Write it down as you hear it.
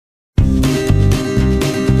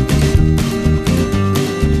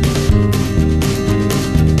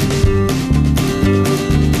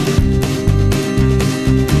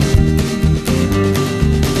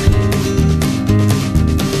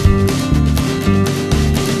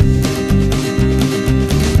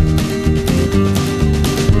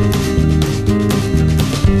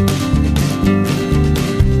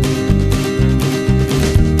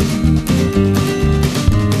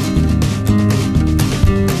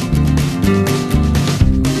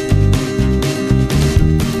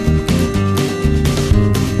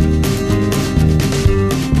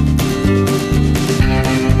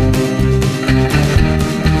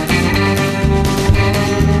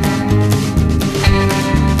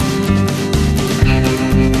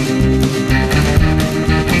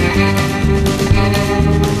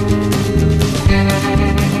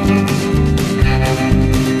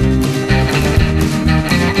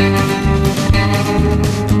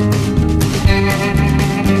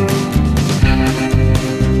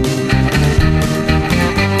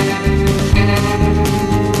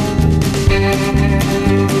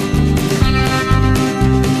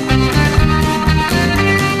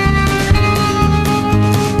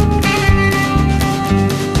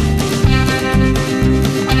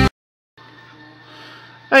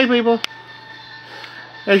Okay, people,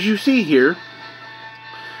 as you see here,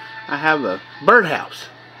 I have a birdhouse.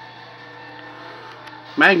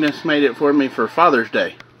 Magnus made it for me for Father's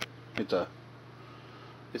Day. It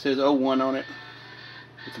says 01 on it.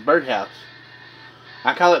 It's a birdhouse.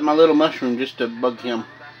 I call it my little mushroom just to bug him.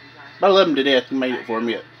 But I love him to death. He made it for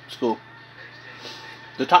me at school.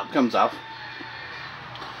 The top comes off.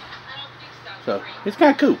 So, it's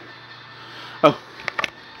kind of cool. Oh.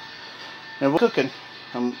 And we're cooking.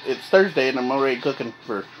 It's Thursday and I'm already cooking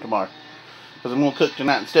for tomorrow. Because I'm going to cook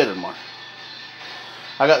tonight instead of tomorrow.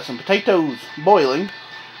 I got some potatoes boiling.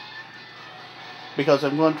 Because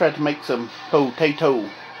I'm going to try to make some potato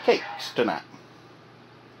cakes tonight.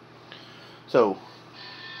 So,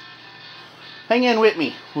 hang in with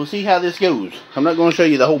me. We'll see how this goes. I'm not going to show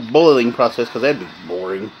you the whole boiling process because that'd be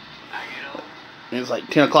boring. It's like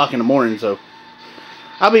 10 o'clock in the morning, so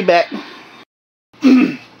I'll be back.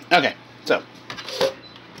 Okay, so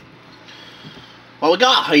what we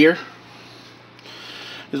got here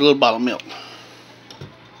is a little bottle of milk.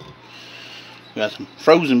 We got some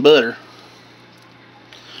frozen butter.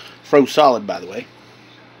 Froze solid, by the way.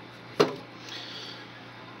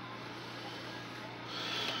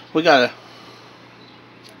 We got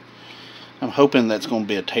I'm hoping that's going to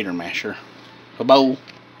be a tater masher. A bowl.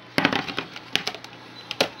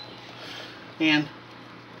 And,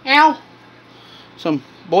 some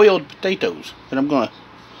boiled potatoes that I'm going to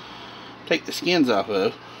take the skins off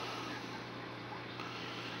of.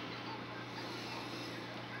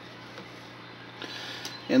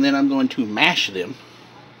 And then I'm going to mash them.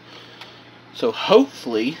 So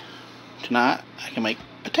hopefully tonight I can make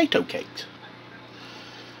potato cakes.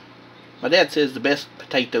 My dad says the best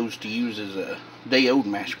potatoes to use is day-old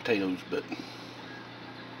mashed potatoes, but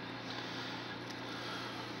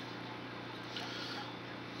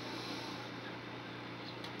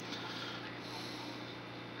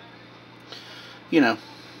you know,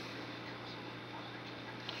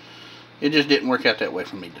 it just didn't work out that way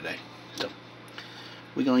for me today. So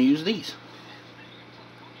we're going to use these.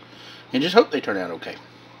 And just hope they turn out okay.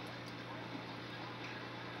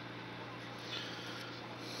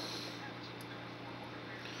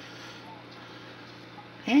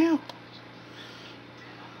 Ow.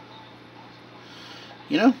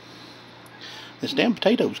 You know, this damn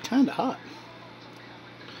potato's kind of hot.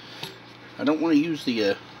 I don't want to use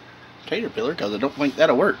the tater peeler because I don't think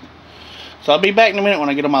that'll work. So I'll be back in a minute when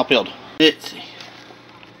I get them all peeled. Let's see.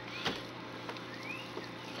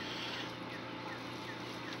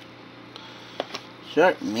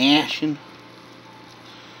 Start mashing.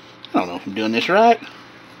 I don't know if I'm doing this right.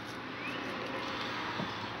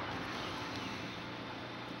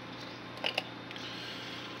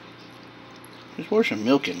 Just pour some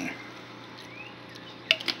milk in there.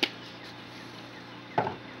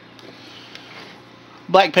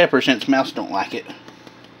 Black pepper, since Mouse don't like it.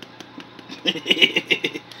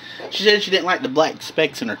 She said she didn't like the black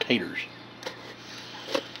specks in her taters.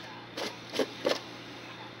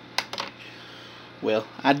 Well,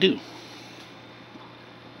 I do.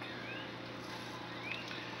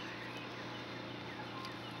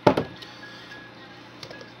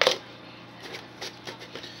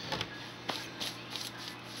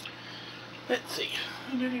 Let's see.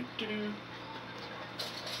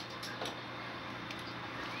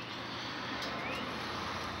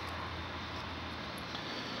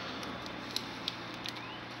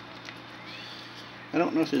 I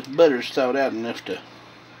don't know if this butter's thawed out enough to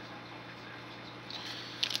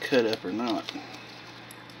cut up or not.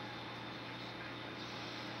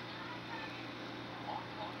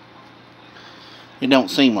 It don't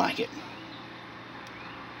seem like it.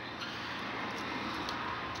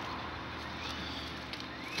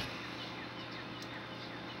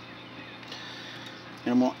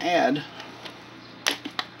 And I'm going to add,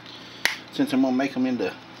 since I'm going to make them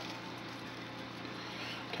into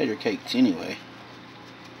tater cakes anyway,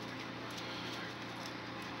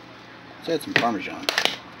 let's add some Parmesan.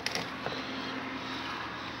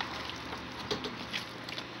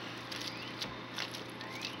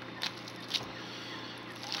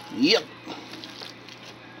 Yep.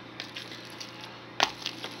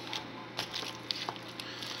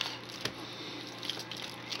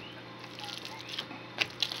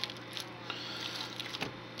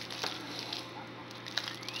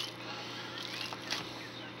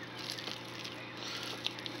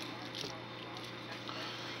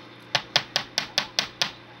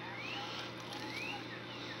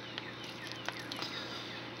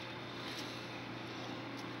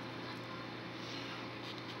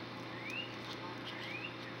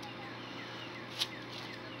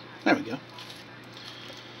 There we go.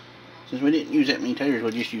 Since we didn't use that many taters,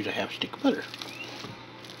 we'll just use a half stick of butter.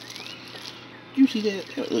 You see that?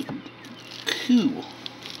 That would look cool.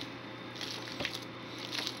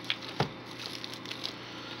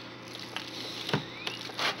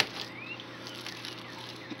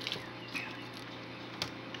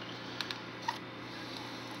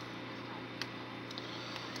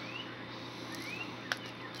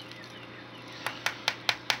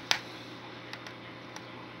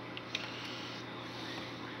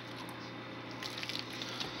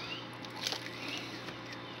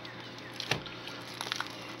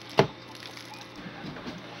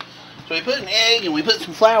 So we put an egg and we put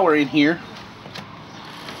some flour in here.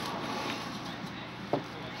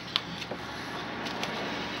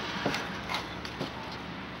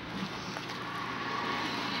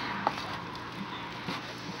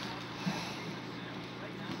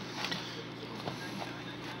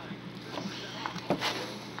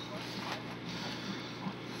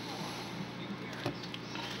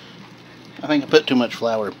 I think I put too much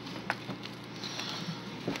flour.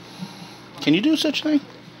 Can you do such a thing?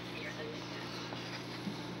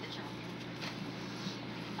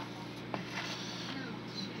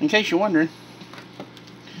 In case you're wondering,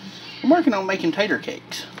 I'm working on making tater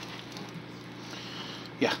cakes.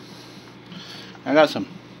 Yeah. I got some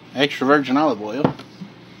extra virgin olive oil.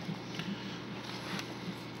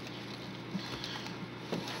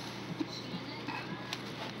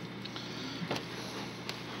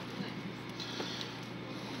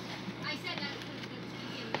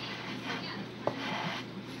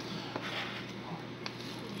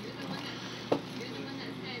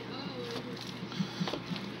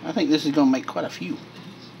 I think this is going to make quite a few.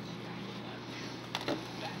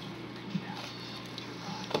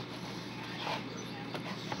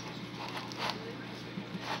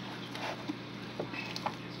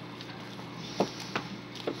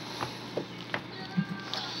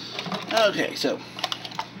 Okay, so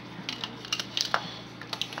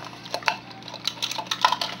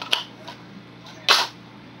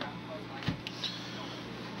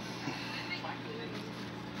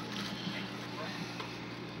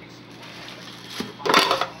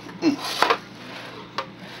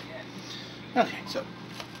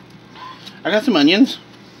I got some onions.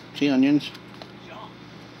 See onions?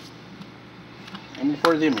 I'm going to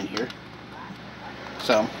pour them in here.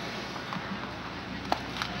 So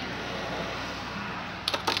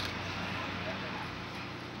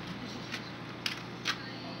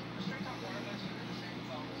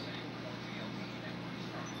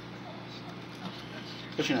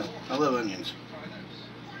because you know, I love onions.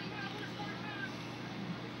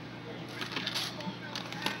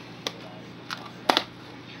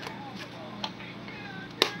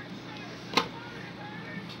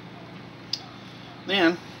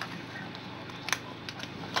 Then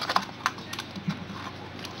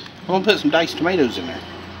I'm going to put some diced tomatoes in there.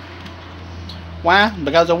 Why?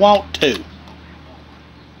 Because I want to.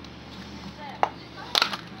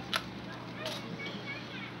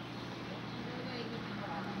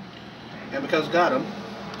 And because I got them.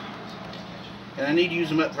 And I need to use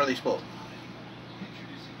them up before they spoil.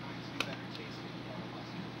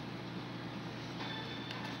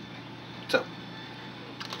 So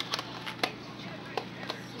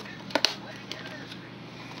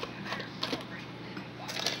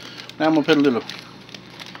now I'm going to put a little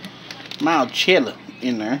mild chili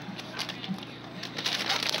in there.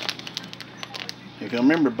 If you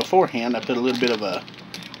remember beforehand, I put a little bit of a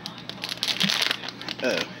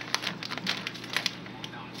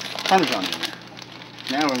Parmesan in there.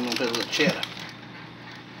 Now I'm going to put a little cheddar.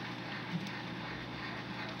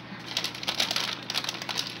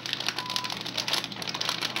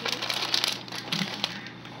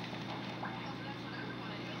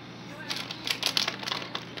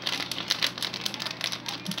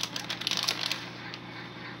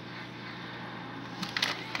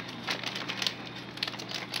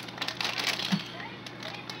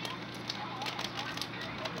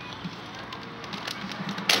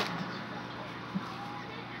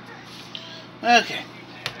 Okay.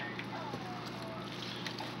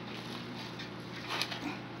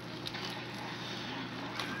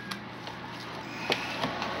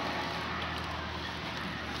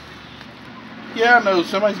 Yeah, I know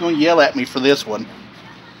somebody's going to yell at me for this one.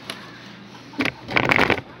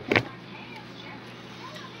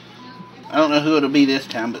 I don't know who it'll be this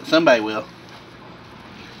time, but somebody will.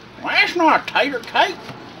 Well, that's not a tater cake.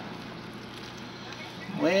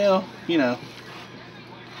 Well, you know,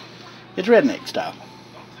 it's redneck style.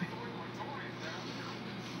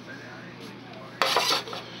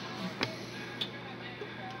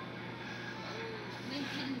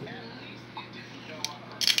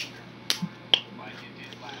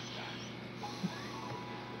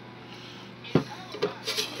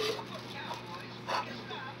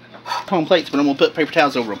 styrofoam plates, but I'm going to put paper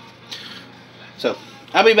towels over them. So,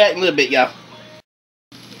 I'll be back in a little bit, y'all.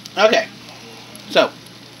 Okay. So,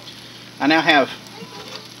 I now have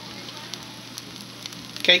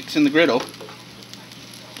cakes in the griddle.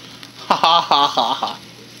 Ha ha ha ha ha.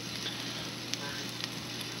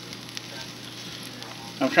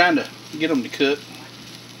 I'm trying to get them to cook.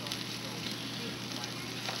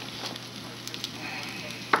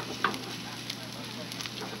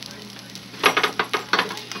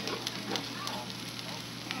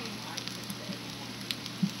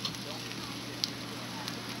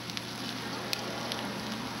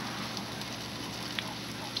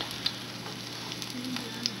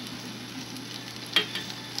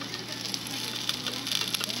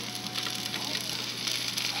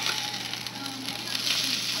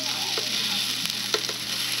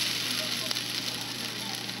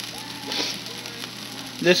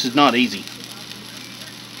 This is not easy.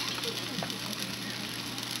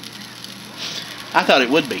 I thought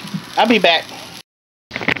it would be. I'll be back.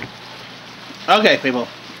 Okay, people.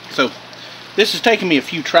 So, this has taken me a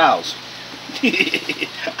few trials.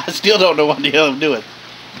 I still don't know what the hell I'm doing.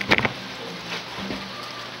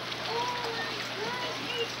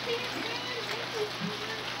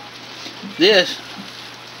 This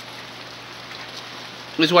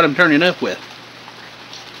is what I'm turning up with.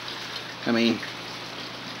 I mean,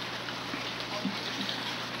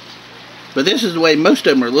 but this is the way most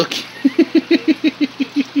of them are looking.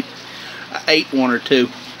 I ate one or two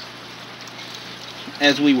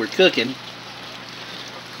as we were cooking.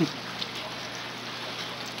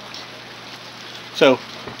 So,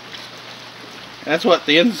 that's what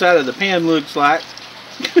the inside of the pan looks like.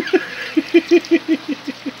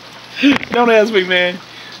 Don't ask me, man.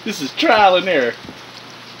 This is trial and error.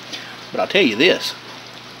 But I'll tell you this.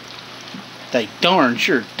 They darn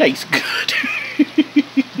sure taste good.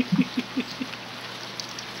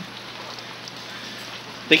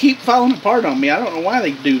 They keep falling apart on me. I don't know why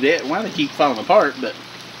they do that, why they keep falling apart, but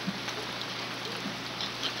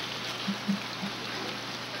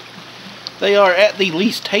they are at the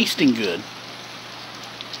least tasting good.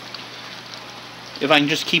 If I can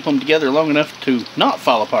just keep them together long enough to not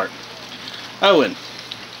fall apart. Oh, and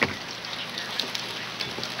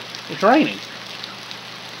it's raining.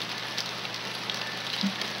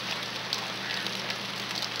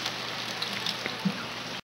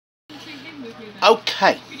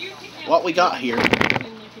 Okay, what we got here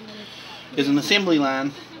is an assembly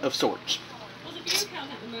line of sorts.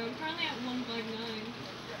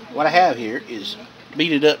 What I have here is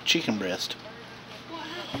beaded up chicken breast.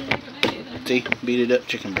 See, beaded up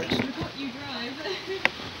chicken breast.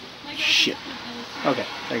 Shit. Okay,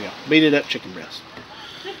 there you go. Beaded up chicken breast.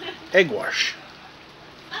 Egg wash.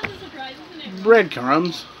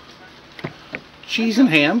 Breadcrumbs. Cheese and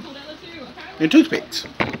ham. And toothpicks.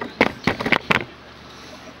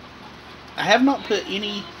 I have not put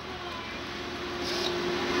any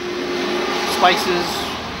spices,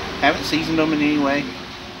 haven't seasoned them in any way,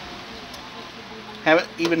 haven't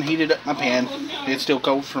even heated up my pan. It's still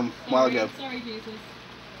cold from a while ago.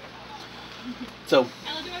 So,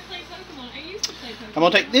 I'm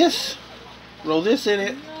going to take this, roll this in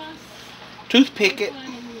it, toothpick it,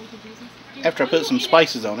 after I put some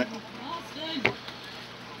spices on it.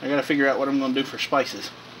 I got to figure out what I'm going to do for spices.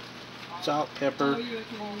 Salt, pepper,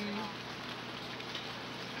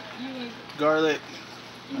 garlic,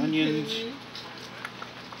 onions.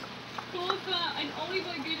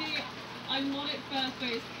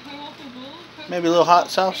 Maybe a little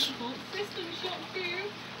hot sauce.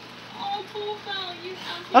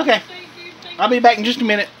 Okay, I'll be back in just a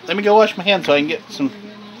minute. Let me go wash my hands so I can get some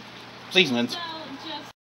seasonings.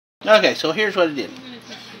 Okay, so here's what I did.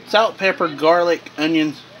 Salt, pepper, garlic,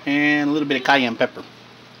 onions, and a little bit of cayenne pepper.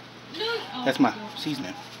 That's my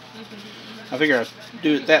seasoning. I figure I'll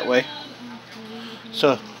do it that way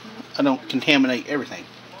so I don't contaminate everything.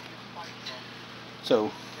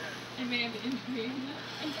 So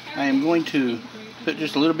I am going to put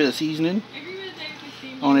just a little bit of seasoning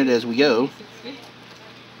on it as we go.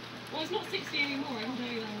 Well, it's not 60 anymore, I can tell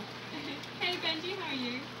you that. Hey Benji, how are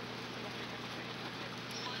you?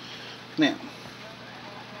 Now,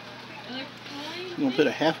 I'm going to put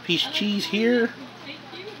a half piece of cheese here.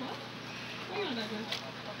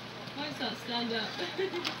 Stand up.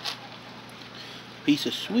 Piece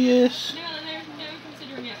of Swiss. No, there's no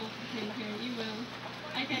considering it after 10k, you will.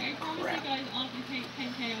 Okay, I promise you guys after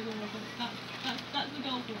 10k I will. That's the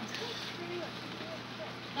goal for us.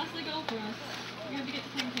 That's the goal for us. We have to get to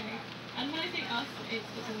 10k. And when I say us, it's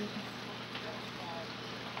all of us.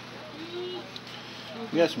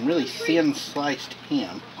 We got some really thin sliced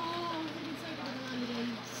ham. Oh,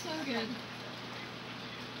 it's so good. So good.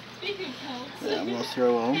 Speaking of that I'm going to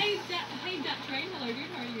throw on. Hey, that train. Hello, dude.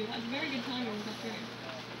 How are you? That's very good timing with that train.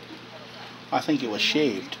 I think it was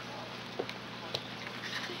shaved.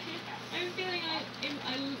 I have a feeling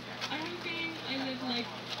I live like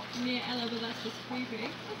near Ella, but that's just creepy.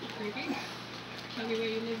 That's not creepy. Tell me where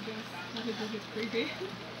you live, Jess. That is just creepy.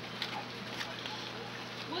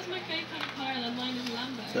 What's my fake kind of car? And mine is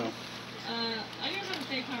Lambo. So, I don't have a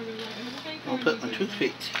fake car in real life. I have a fake car. I'll put my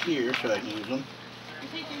toothpicks here so I can use them. It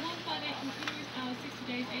takes you 158 continuous hours,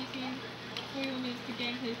 60 days, 41 minutes to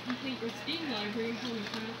get to complete your Steam library. Holy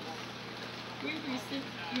crap. Wait for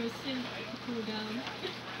your synth to cool down.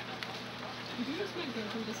 You do smoke though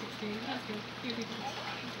from the 16. That's good. Here we go.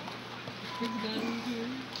 Brings it down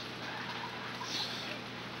home.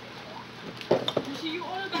 So you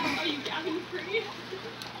all about are you cabin free?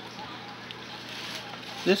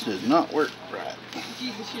 This does not work right.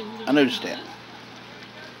 Jesus, I noticed that.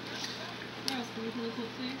 Where else can we teleport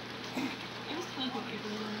to? I just teleport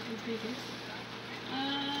people in spaces.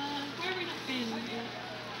 Where have we not been yet?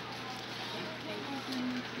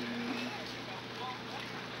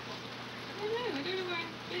 I don't know where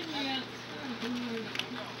I've been yet. I don't know.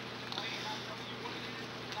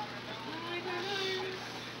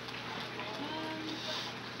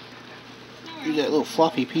 Use that little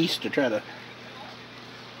floppy piece to try to...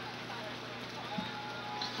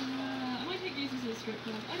 I might take Jesus as a strip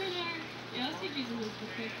club. I don't know. Yeah, let's take Jesus as a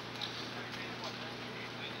strip club.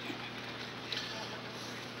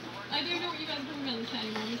 I don't know what you guys are talking about in the chat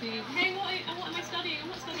anymore. I'm saying, hey, what am I studying? I'm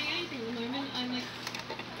not studying anything at the moment. I'm like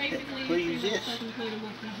basically pretty much self-employed and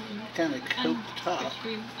work from home. Kind of coat the top.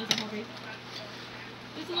 Stream as a hobby.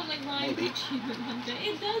 Does it look like Ryan Achievement Hunter?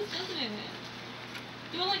 It does, doesn't it?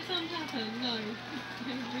 Do I like some happen? No.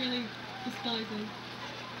 It's really disguising.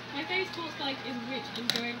 My face sports bike is rich and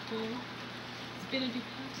going for spin a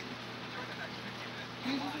Ducati.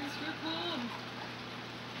 Who's in the strip club?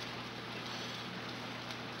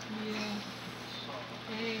 Yeah.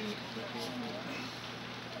 Hey, do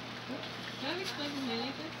I have explosive hair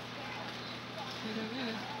like this? I don't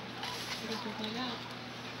know. I guess we'll find out.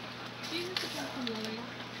 Jesus, the from Lolly.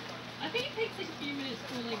 I think it takes like a few minutes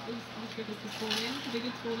for like the strippers to spawn in, because they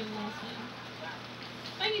did spawn in last time.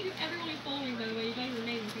 Thank you to everyone who's following, by the way. You guys are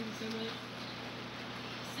amazing. Thank you so much.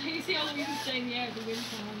 So you see how long we can stay in the air at the wind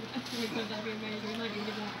farm. Oh my god, that'd be amazing. We might even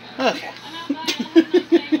give that a go. Okay. I'm out there. Have a nice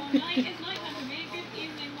day or night. It's night time for me. Good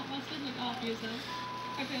evening, hot mustard. Look after yourself.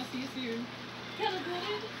 Hopefully I'll see you soon.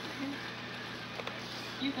 Teleported.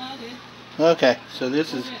 You farted. Okay, so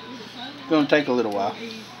this is going to take a little while.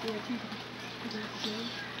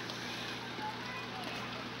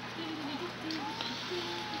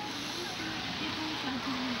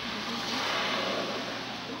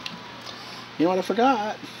 You know what I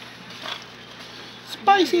forgot?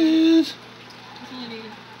 Spices! That's all I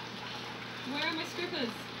needed. Where are my strippers?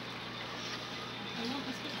 I want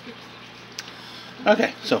my strippers.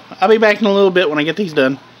 Okay, so I'll be back in a little bit when I get these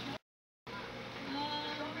done.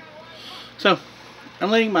 So,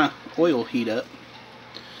 I'm letting my oil heat up.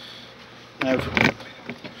 I've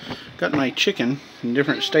got my chicken in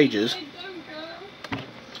different stages.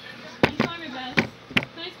 I'm trying my best. Can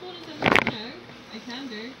I spawn in some tornado? I can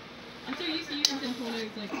do. I'm so used to using some tornadoes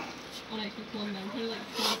like on Xbox One now. I'm trying to like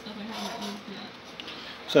spawn stuff I haven't used yet.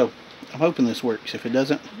 So, I'm hoping this works. If it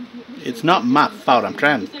doesn't, it's not my fault. I'm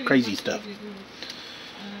trying crazy stuff.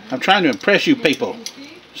 I'm trying to impress you people.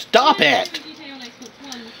 Stop it!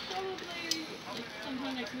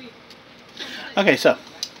 Okay, so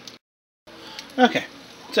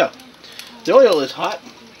the oil is hot.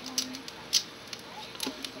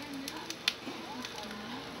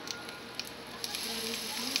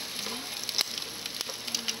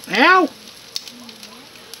 Ow!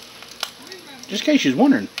 Just in case you're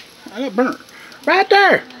wondering, I got burnt right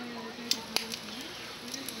there.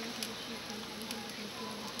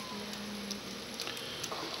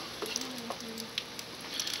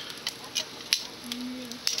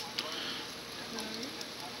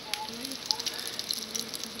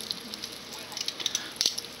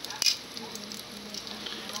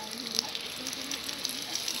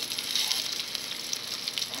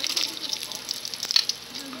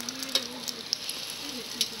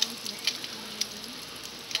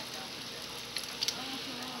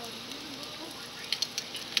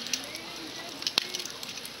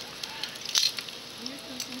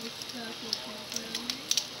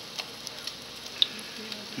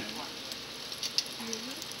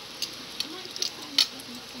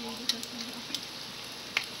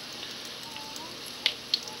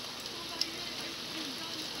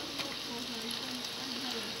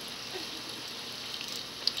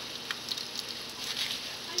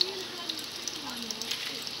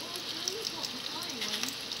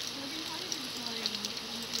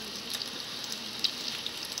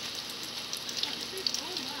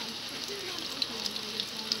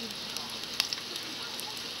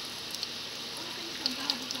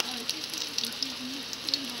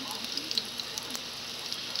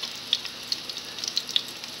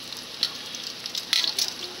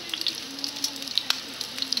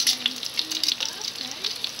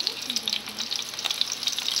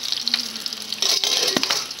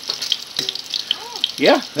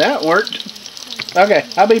 Yeah, that worked. Okay,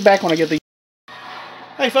 I'll be back when I get the...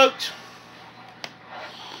 Hey, folks.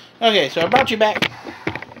 Okay, so I brought you back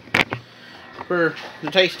for the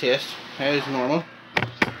taste test, as normal.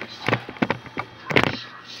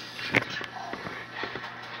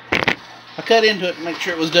 I cut into it to make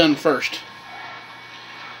sure it was done first.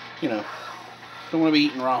 You know, don't want to be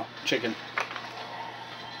eating raw chicken.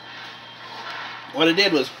 What I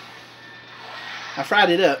did was, I fried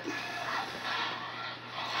it up.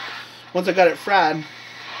 Once I got it fried,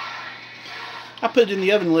 I put it in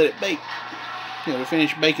the oven and let it bake. You know, to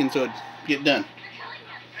finish baking so it'd get done.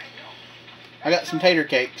 I got some tater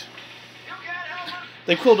cakes.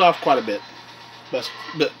 They cooled off quite a bit. But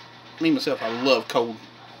me, myself, I love cold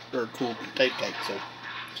or cool tater cakes.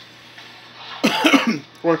 So.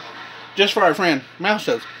 Or, just for our friend Mouse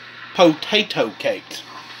says, potato cakes.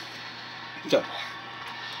 So,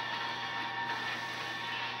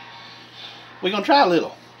 we're going to try a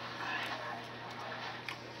little.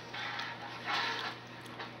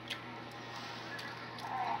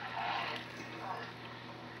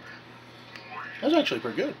 That's actually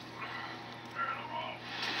pretty good.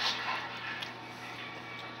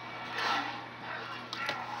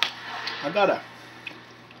 I got a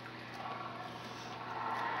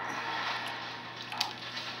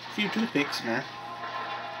few toothpicks in there.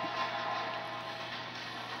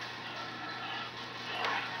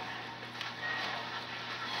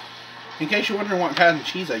 In case you're wondering what kind of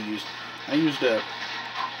cheese I used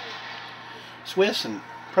Swiss and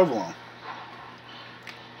provolone.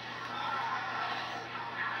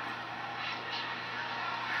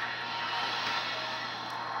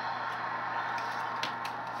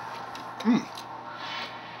 Mmm.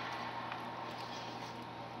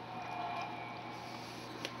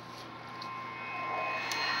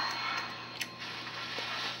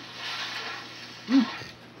 Mmm.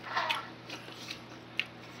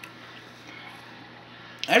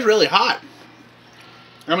 That's really hot.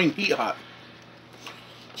 I mean, heat hot.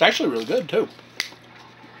 It's actually really good, too.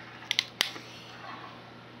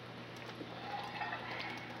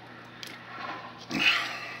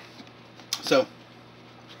 So,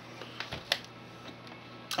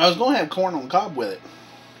 I was going to have corn on the cob with it.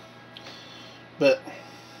 But,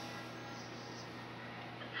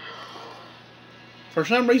 for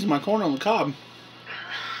some reason, my corn on the cob,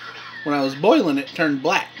 when I was boiling it, turned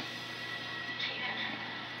black.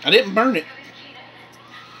 I didn't burn it.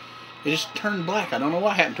 It just turned black. I don't know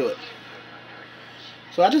what happened to it.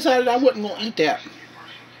 So I decided I wasn't going to eat that.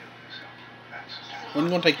 I wasn't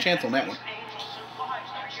going to take a chance on that one.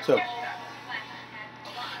 So,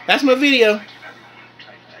 that's my video.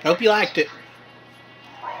 Hope you liked it.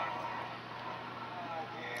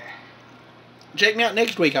 Check me out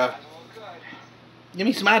next week. Give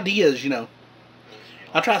me some ideas, you know.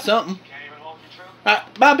 I'll try something.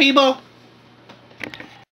 Alright, bye people.